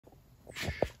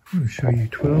I'm going to show you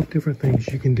 12 different things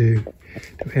you can do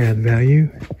to add value,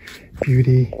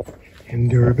 beauty, and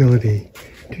durability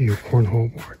to your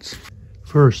cornhole boards.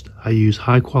 First, I use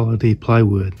high quality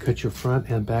plywood. Cut your front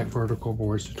and back vertical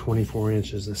boards to 24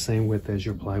 inches, the same width as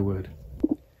your plywood.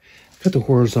 Cut the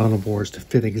horizontal boards to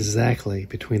fit exactly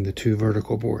between the two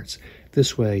vertical boards.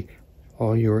 This way,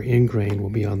 all your end grain will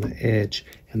be on the edge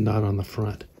and not on the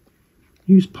front.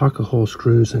 Use pocket hole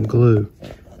screws and glue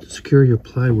to secure your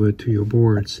plywood to your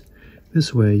boards.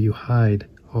 This way you hide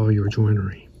all your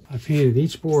joinery. I painted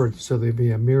each board so they'd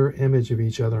be a mirror image of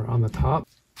each other on the top,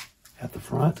 at the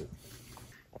front,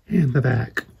 and the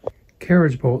back.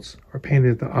 Carriage bolts are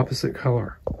painted the opposite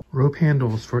color. Rope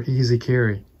handles for easy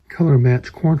carry. Color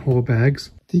match cornhole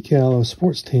bags. Decal of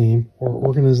sports team or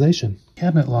organization.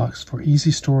 Cabinet locks for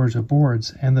easy storage of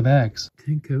boards and the bags.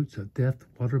 10 coats of depth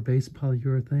water-based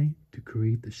polyurethane to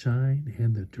create the shine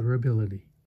and the durability.